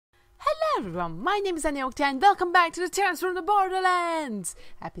everyone, my name is HandsomeJack and welcome back to the Tales from the Borderlands,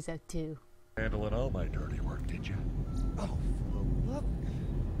 episode 2. Handling all my dirty work, did you? Oh, look.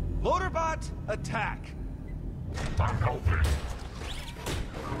 Motorbot, attack! I'm helping.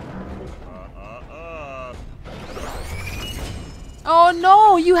 Oh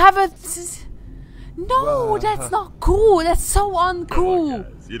no, you have a... No, Well, that's not cool, that's so uncool. Come on,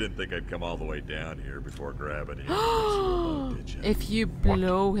 guys. You didn't think I'd come all the way down here before grabbing you, did you? If you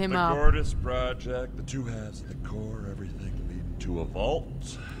blow him the up. The Gortys Project, the two halves of the core, everything leading to a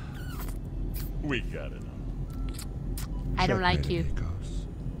vault. We got it. I don't like you.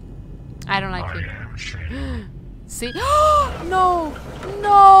 I don't like you. See? No!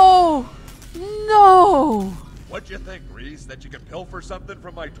 No! No! What'd you think, Reese? That you could pilfer something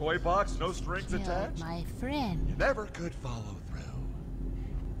from my toy box, no strings attached? My friend. You never could follow through.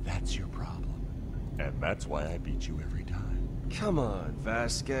 That's your problem. And that's why I beat you every time. Come on,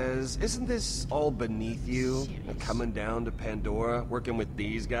 Vasquez. Isn't this all beneath you? Seriously? Coming down to Pandora, working with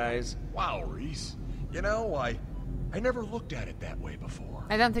these guys? Wow, Reese. You know, I never looked at it that way before.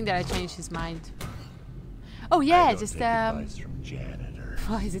 I don't think that I changed his mind. Oh yeah, I don't just take advice from janitor.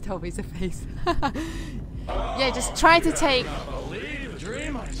 why is it always a face? Yeah, just try to take... Believe the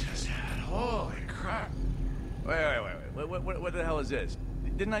dream I just had. Holy crap. Wait. What the hell is this?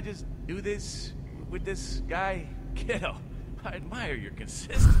 Didn't I just do this with this guy? Kiddo, I admire your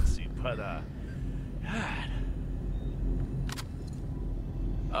consistency, but, God.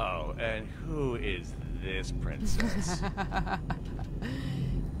 Oh, and who is this princess?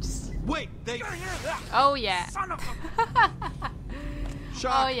 Wait, they... Oh yeah. Son of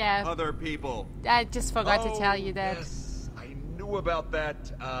Shock Oh, yeah. other people. I just forgot to tell you that. Yes, I knew about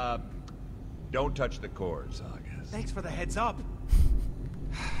that. Don't touch the cores, August. Thanks for the heads up.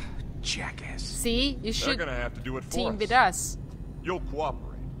 Jackass. See, you They're should gonna have to do it for team us. with us. You'll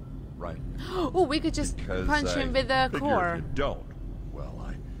cooperate, right? Oh, we could just Because punch I him with a figure core. If you don't,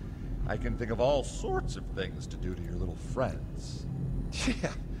 well, I can think of all sorts of things to do to your little friends.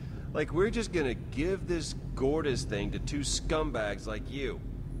 Yeah, like we're just gonna give this Gortys thing to two scumbags like you.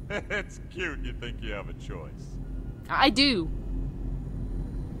 It's cute. You think you have a choice? I do.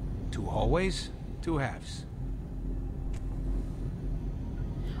 2 hallways, 2 halves.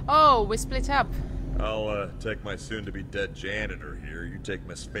 Oh, we split up. I'll take my soon-to-be dead janitor here. You take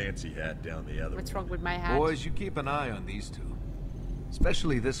Miss Fancy Hat down the other. What's wrong with my hat? Boys, you keep an eye on these two.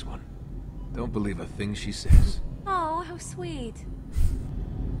 Especially this one. Don't believe a thing she says. Oh, how sweet.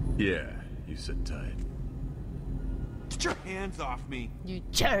 Yeah, you sit tight. Get your hands off me. You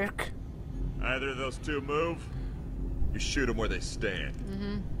jerk. Either of those two move, you shoot them where they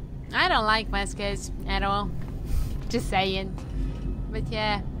stand. I don't like Vasquez at all. Just saying. But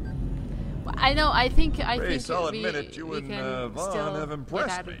yeah. Well, I know, I think Grace, I'll we admit you and can Vaughn still have get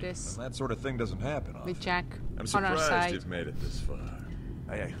impressed out me. of this And that sort of thing doesn't happen often. with Jack I'm on our surprised side. you've made it this far.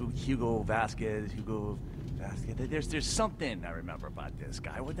 Oh yeah, Hugo Vasquez. There's something I remember about this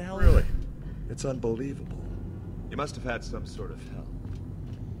guy. What the hell? Really? It's unbelievable. You must have had some sort of help.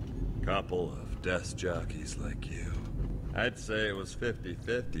 Couple of desk jockeys like you. I'd say it was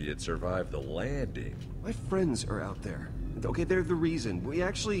 50-50 you'd survive the landing. My friends are out there. Okay, they're the reason. We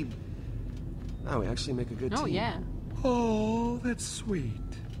actually make a good Oh team. yeah. Oh, that's sweet.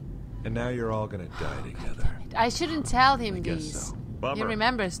 And now you're all gonna die together. I shouldn't tell him guess these. so. Bummer. He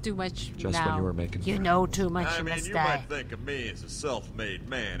remembers too much Just now. when you were making You friends. know too much, I you mean, must you die. might think of me as a self-made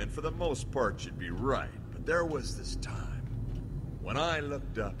man, and for the most part you'd be right. But there was this time when I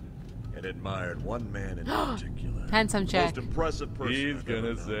looked up and admired one man in particular. HandsomeJack. Most impressive person. He's I've ever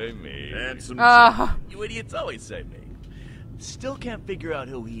gonna known. say me. Handsome Oh, You idiots always say me. Still can't figure out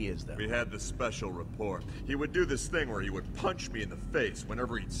who he is, though. We had this special rapport. He would do this thing where he would punch me in the face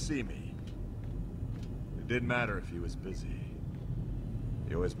whenever he'd see me. It didn't matter if he was busy.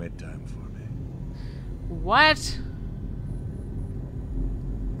 He always made time for me. what?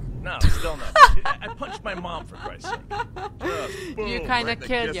 No, still not. I punched my mom, for Christ's sake. Just boom, You kind right of in the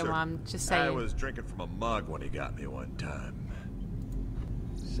killed your kisser. mom, just I saying. was drinking from a mug when he got me one time.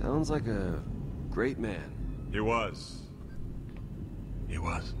 Sounds like a great man. He was. He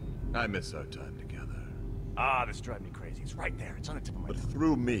was. I miss our time together. Ah, this drives me crazy. It's right there. It's on the tip of my But tongue.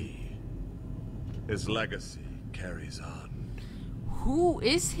 through me, his legacy carries on. Who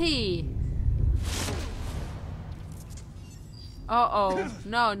is he? Uh-oh.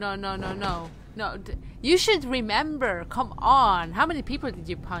 No. No, you should remember. Come on. How many people did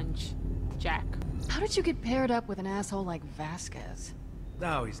you punch, Jack? How did you get paired up with an asshole like Vasquez?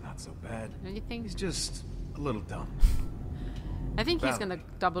 No, he's not so bad. Don't you think? He's just a little dumb. I think he's Valerie, gonna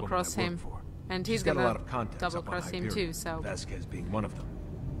double cross woman I him. work for. And She's he's got a gonna lot of contacts double up on cross him Hyperion, too, so... Vasquez being one of them.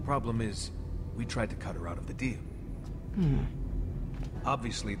 Problem is, we tried to cut her out of the deal.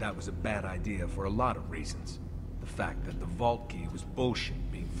 Obviously, that was a bad idea for a lot of reasons. The fact that the vault key was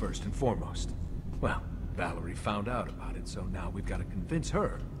bullshit being first and foremost. Well, Valerie found out about it, so now we've got to convince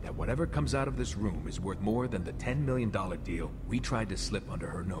her that whatever comes out of this room is worth more than the $10 million deal we tried to slip under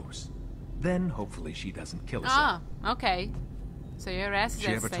her nose. Then, hopefully, she doesn't kill us all. Okay. So your ass is Did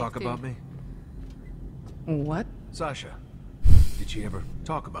she at ever stake talk too. about me? What? Sasha, did she ever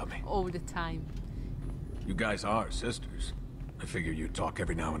talk about me? All the time. You guys are sisters. I figure you'd talk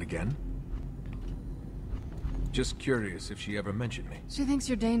every now and again. Just curious if she ever mentioned me. She thinks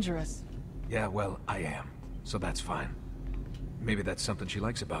you're dangerous. Yeah, well, I am. So that's fine. Maybe that's something she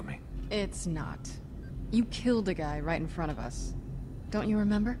likes about me. It's not. You killed a guy right in front of us. Don't you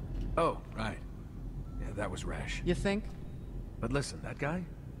remember? Oh, right. Yeah, that was rash. You think? But listen, that guy?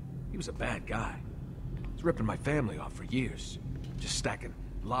 He was a bad guy. He's ripping my family off for years. Just stacking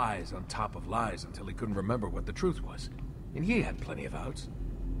lies on top of lies until he couldn't remember what the truth was. And he had plenty of outs.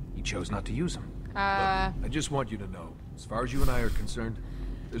 He chose not to use them. Look, I just want you to know, as far as you and I are concerned,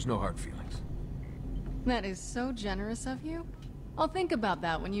 there's no hard feelings. That is so generous of you. I'll think about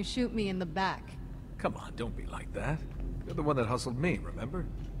that when you shoot me in the back. Come on, don't be like that. You're the one that hustled me, remember?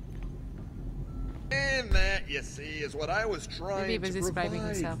 And that, you see, is what I was Maybe trying he was to describing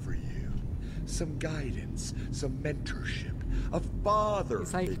provide himself. for you. Some guidance, some mentorship, a father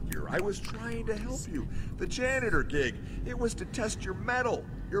It's like- figure. I was trying to help you. The janitor gig, it was to test your mettle,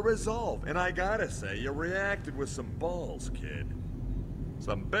 your resolve. And I gotta say, you reacted with some balls, kid.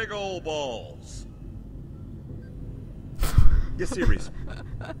 Some big old balls. You see, Reese.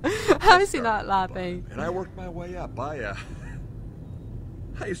 How is he not laughing? And I worked my way up. I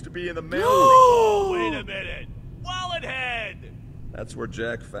used to be in the mail. Oh, wait a minute. Wallethead! That's where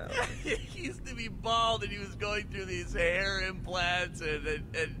Jack found me. He used to be bald and he was going through these hair implants and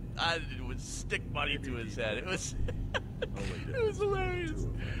I would stick money to his head. It was it was hilarious.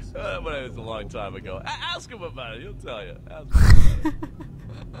 But it was a long time ago. Ask him about it. He'll tell you. Ask him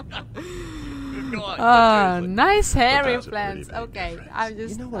about it. Go on. Seriously. Nice hair that's a implants. pretty big Okay, difference. I'm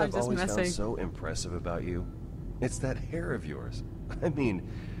just, You know what I'm I've just always messing. found so impressive about you? It's that hair of yours. I mean,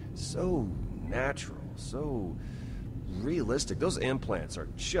 so natural, so realistic. Those implants are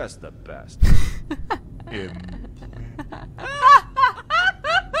just the best.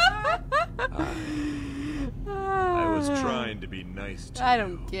 I was trying to be nice to I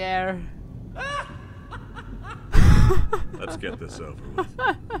don't care. Let's get this over with.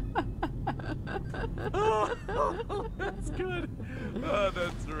 That's good. Oh,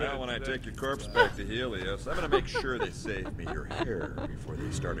 that's rich. Now, when I take your corpse back to Helios, I'm gonna make sure they save me your hair before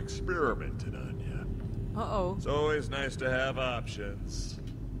they start experimenting on you. Uh-oh. It's always nice to have options.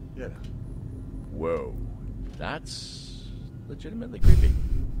 You know. Whoa. That's legitimately creepy.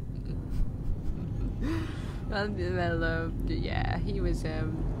 Well, yeah, he was a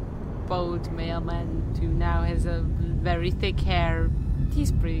bold mailman who now has a very thick hair.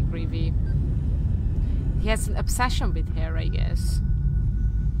 He's pretty creepy. He has an obsession with hair, I guess.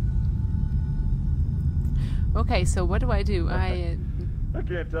 Okay, so what do? I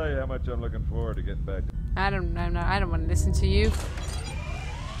can't tell you how much I'm looking forward to getting back to... I don't want to listen to you.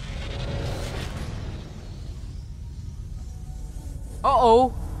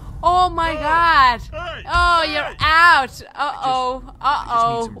 Uh-oh. Oh my god. Oh, you're out. Uh-oh.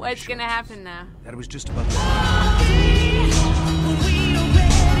 Uh-oh. What's gonna happen now? That it was just about